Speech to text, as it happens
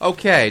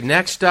Okay,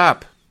 next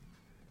up,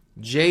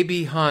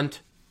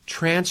 J.B.Hunt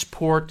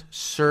Transport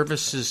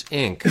Services,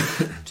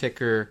 Inc.,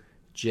 ticker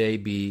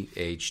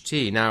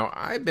JBHT. Now,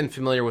 I've been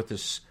familiar with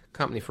this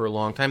company for a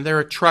long time. They're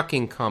a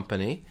trucking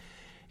company,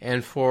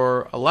 and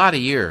for a lot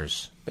of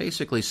years,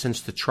 basically since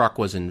the truck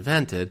was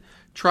invented,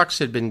 trucks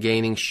had been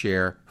gaining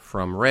share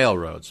from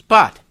railroads.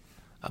 But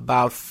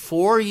about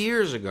 5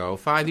 years ago,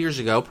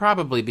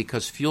 probably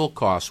because fuel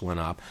costs went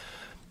up,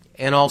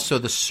 and also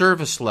the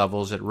service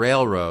levels at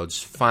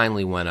railroads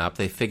finally went up.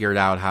 They figured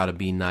out how to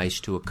be nice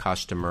to a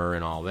customer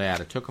and all that.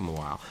 It took them a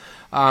while.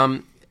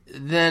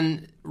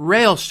 Then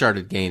rail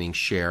started gaining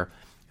share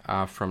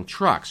from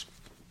trucks.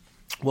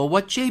 Well,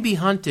 what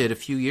J.B.Hunt did a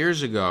few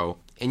years ago,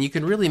 and you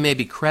can really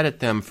maybe credit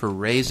them for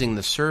raising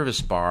the service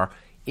bar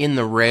in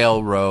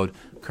the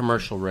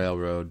commercial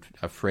railroad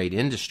freight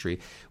industry,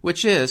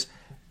 which is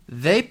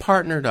they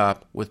partnered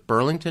up with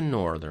Burlington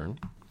Northern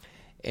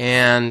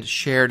and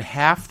shared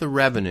half the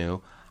revenue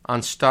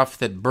on stuff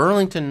that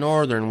Burlington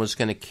Northern was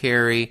going to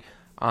carry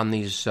on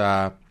these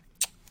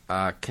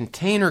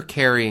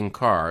container-carrying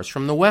cars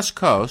from the West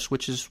Coast,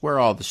 which is where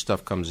all the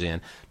stuff comes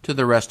in, to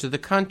the rest of the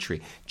country.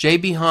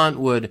 J.B.Hunt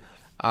would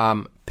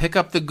pick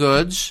up the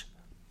goods,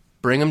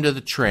 bring them to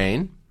the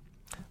train.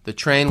 The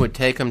train would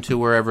take them to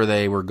wherever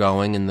they were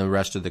going in the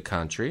rest of the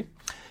country.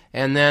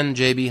 And then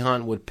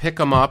J.B.Hunt would pick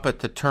them up at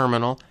the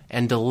terminal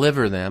and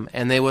deliver them,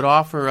 and they would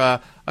offer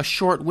a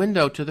short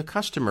window to the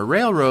customer.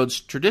 Railroads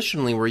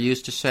traditionally were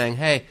used to saying,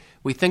 hey,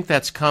 we think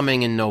that's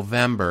coming in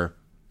November.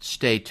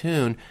 Stay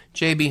tuned.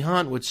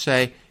 J.B.Hunt would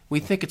say, we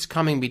think it's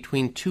coming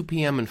between 2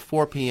 p.m. and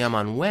 4 p.m.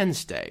 on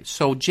Wednesday.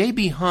 So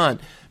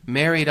J.B.Hunt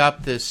married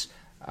up this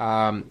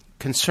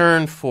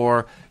concern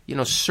for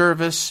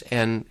service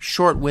and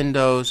short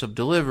windows of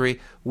delivery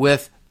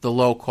with the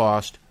low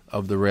cost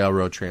of the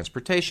railroad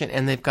transportation,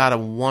 and they've got a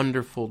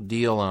wonderful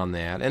deal on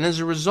that. And as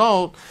a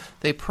result,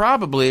 they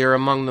probably are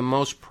among the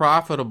most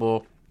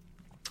profitable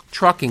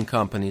trucking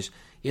companies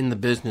in the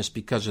business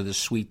because of the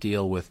sweet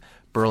deal with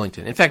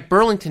Burlington. In fact,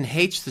 Burlington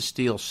hates this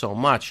deal so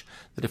much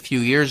that a few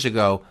years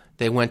ago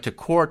they went to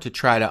court to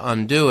try to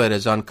undo it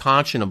as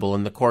unconscionable,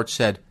 and the court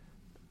said,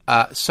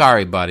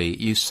 sorry, buddy,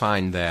 you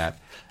signed that,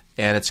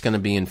 and it's going to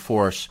be in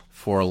force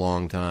for a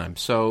long time.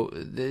 So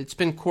it's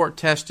been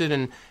court-tested,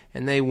 and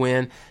they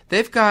win.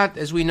 They've got,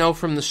 as we know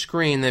from the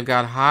screen, they've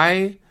got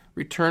high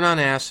return on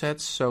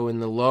assets, so in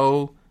the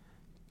low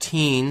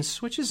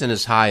teens, which isn't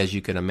as high as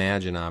you can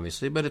imagine,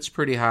 obviously, but it's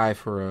pretty high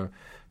for a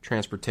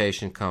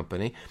transportation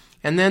company.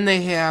 And then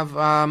they have,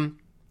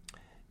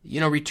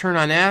 return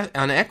on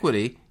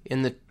equity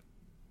in the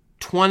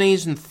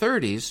 20s and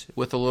 30s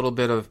with a little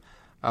bit of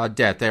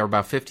debt. They are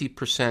about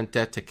 50%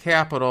 debt to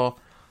capital,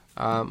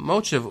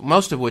 most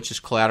of which is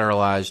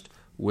collateralized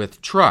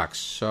with trucks.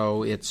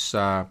 So it's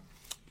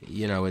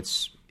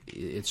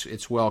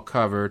it's well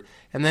covered.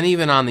 And then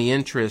even on the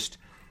interest,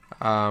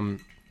 I'm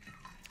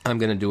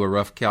going to do a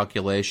rough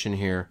calculation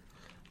here.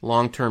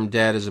 Long-term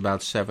debt is about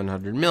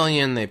 $700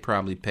 million. They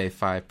probably pay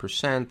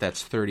 5%.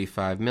 That's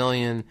 $35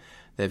 million.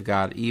 They've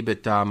got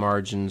EBITDA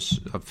margins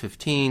of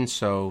 15,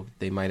 so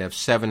they might have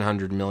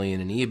 $700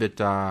 million in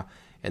EBITDA,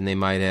 and they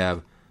might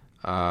have,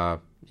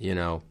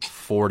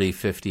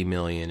 $40-50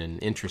 million in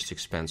interest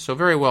expense. So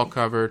very well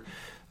covered.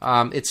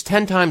 It's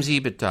 10 times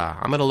EBITDA.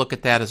 I'm going to look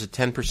at that as a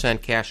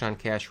 10%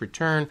 cash-on-cash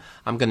return.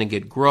 I'm going to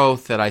get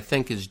growth that I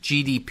think is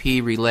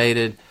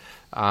GDP-related.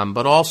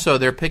 But also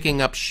they're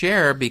picking up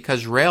share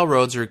because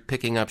railroads are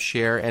picking up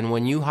share, and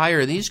when you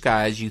hire these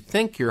guys, you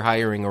think you're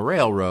hiring a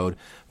railroad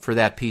for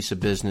that piece of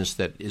business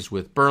that is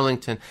with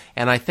Burlington,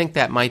 and I think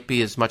that might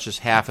be as much as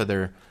half of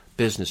their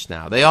business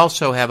now. They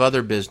also have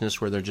other business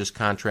where they're just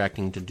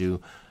contracting to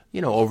do,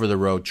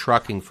 over-the-road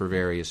trucking for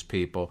various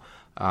people,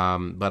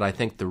 but I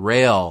think the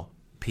rail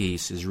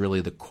piece is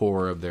really the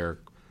core of their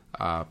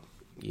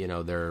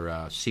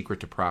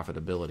secret to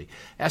profitability.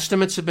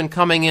 Estimates have been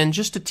coming in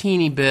just a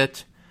teeny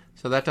bit,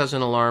 so that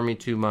doesn't alarm me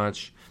too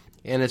much.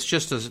 And it's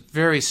just a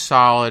very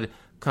solid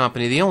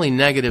company. The only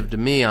negative to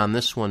me on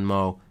this one,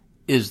 Mo,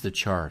 is the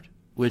chart,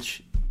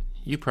 which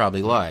you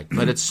probably like.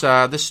 But it's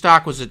this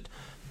stock was at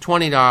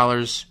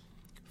 $20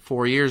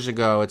 4 years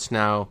ago. It's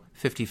now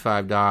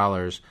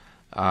 $55.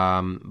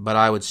 But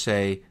I would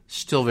say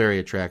still very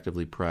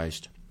attractively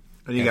priced.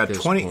 And you got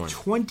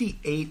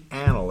 28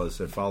 analysts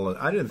that follow.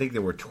 I didn't think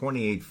there were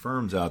 28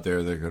 firms out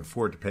there that could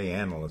afford to pay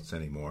analysts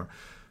anymore.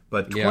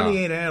 But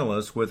 28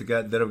 analysts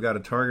that have got a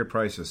target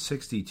price of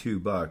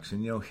 $62.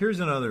 And, here's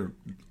another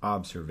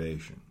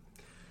observation.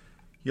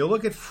 You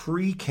look at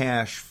free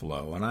cash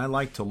flow, and I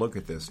like to look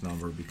at this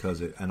number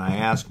because and I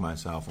ask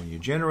myself, when you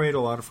generate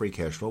a lot of free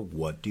cash flow,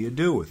 what do you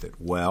do with it?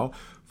 Well,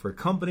 for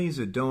companies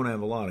that don't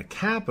have a lot of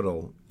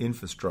capital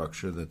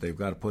infrastructure that they've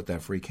got to put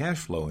that free cash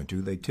flow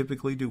into, they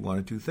typically do one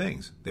of two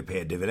things. They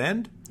pay a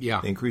dividend, they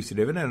increase the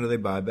dividend, or they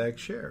buy back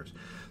shares.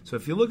 So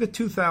if you look at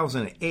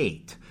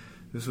 2008,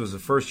 this was the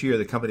first year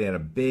the company had a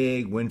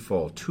big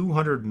windfall,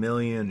 $200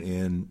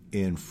 million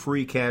in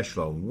free cash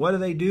flow. What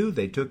do?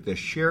 They took the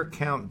share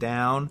count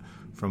down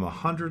from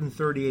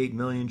 138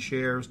 million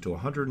shares to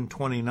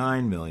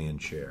 129 million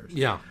shares.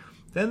 Yeah.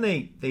 Then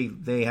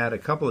they had a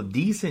couple of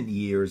decent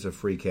years of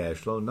free cash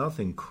flow,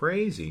 nothing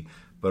crazy.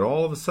 But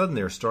all of a sudden,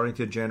 they're starting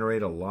to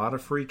generate a lot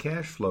of free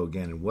cash flow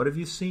again. And what have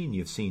you seen?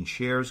 You've seen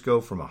shares go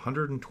from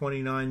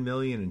 129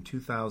 million in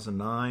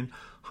 2009,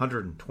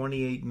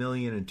 128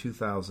 million in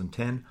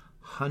 2010,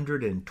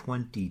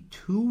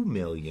 122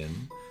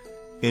 million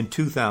in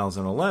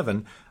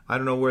 2011. I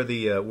don't know where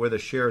the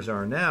shares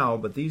are now,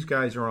 but these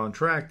guys are on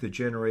track to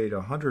generate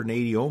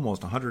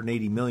almost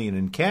 180 million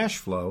in cash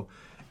flow.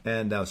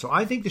 And so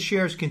I think the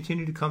shares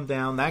continue to come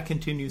down. That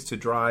continues to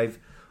drive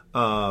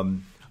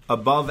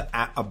above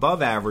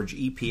average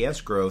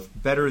EPS growth,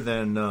 better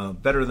than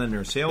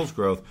their sales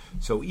growth.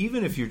 So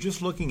even if you're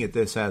just looking at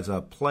this as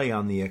a play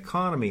on the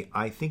economy,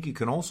 I think you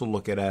can also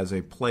look at it as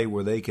a play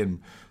where they can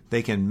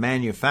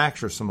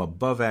manufacture some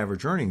above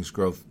average earnings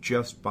growth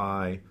just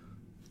by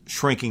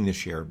shrinking the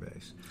share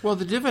base. Well,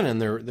 the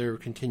dividend they're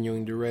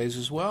continuing to raise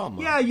as well,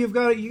 Mark. Yeah, you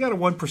got a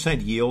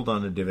 1% yield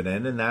on the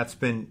dividend, and that's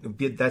been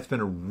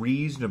a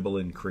reasonable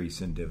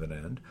increase in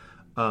dividend.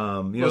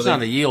 It's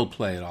not a yield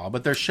play at all,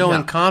 but they're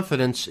showing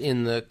confidence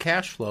in the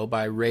cash flow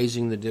by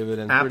raising the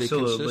dividend pretty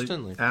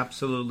consistently.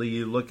 Absolutely.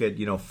 You look at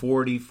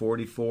 40,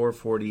 44,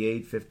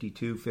 48,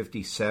 52,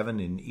 57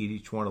 in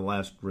each one of the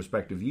last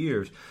respective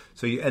years.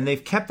 And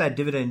they've kept that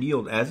dividend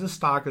yield as the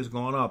stock has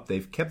gone up.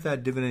 They've kept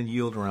that dividend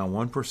yield around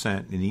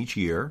 1% in each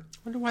year.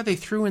 I wonder why they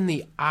threw in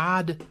the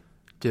odd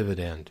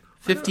dividend.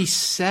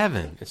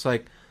 57. It's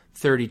like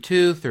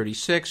 32,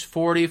 36,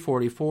 40,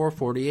 44,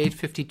 48,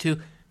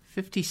 52.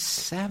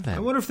 57. I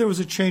wonder if there was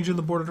a change in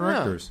the board of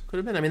directors. Yeah, could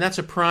have been. I mean, that's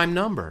a prime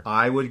number.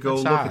 I would go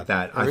look at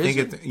that. Or I think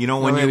it?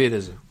 Maybe it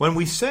isn't. When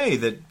we say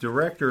that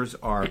directors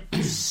are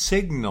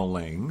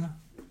signaling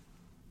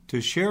to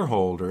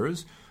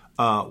shareholders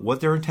what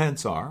their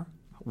intents are,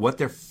 what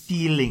their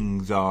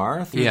feelings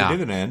are through the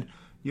dividend,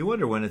 you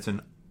wonder when it's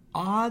an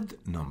odd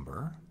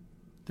number.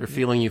 They're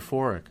feeling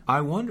euphoric.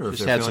 I wonder if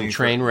just they're had some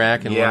train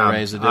wreck and want to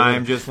raise the dividend.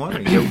 I'm just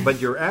wondering.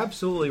 But you're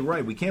absolutely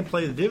right. We can't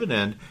play the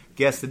dividend,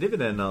 guess the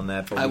dividend on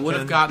that. But I would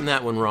have gotten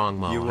that one wrong,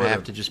 Mo. I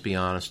have to just be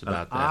honest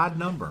about that. Odd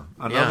number.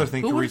 Another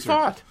thing to research. Who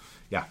would have thought?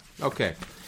 Yeah. Okay.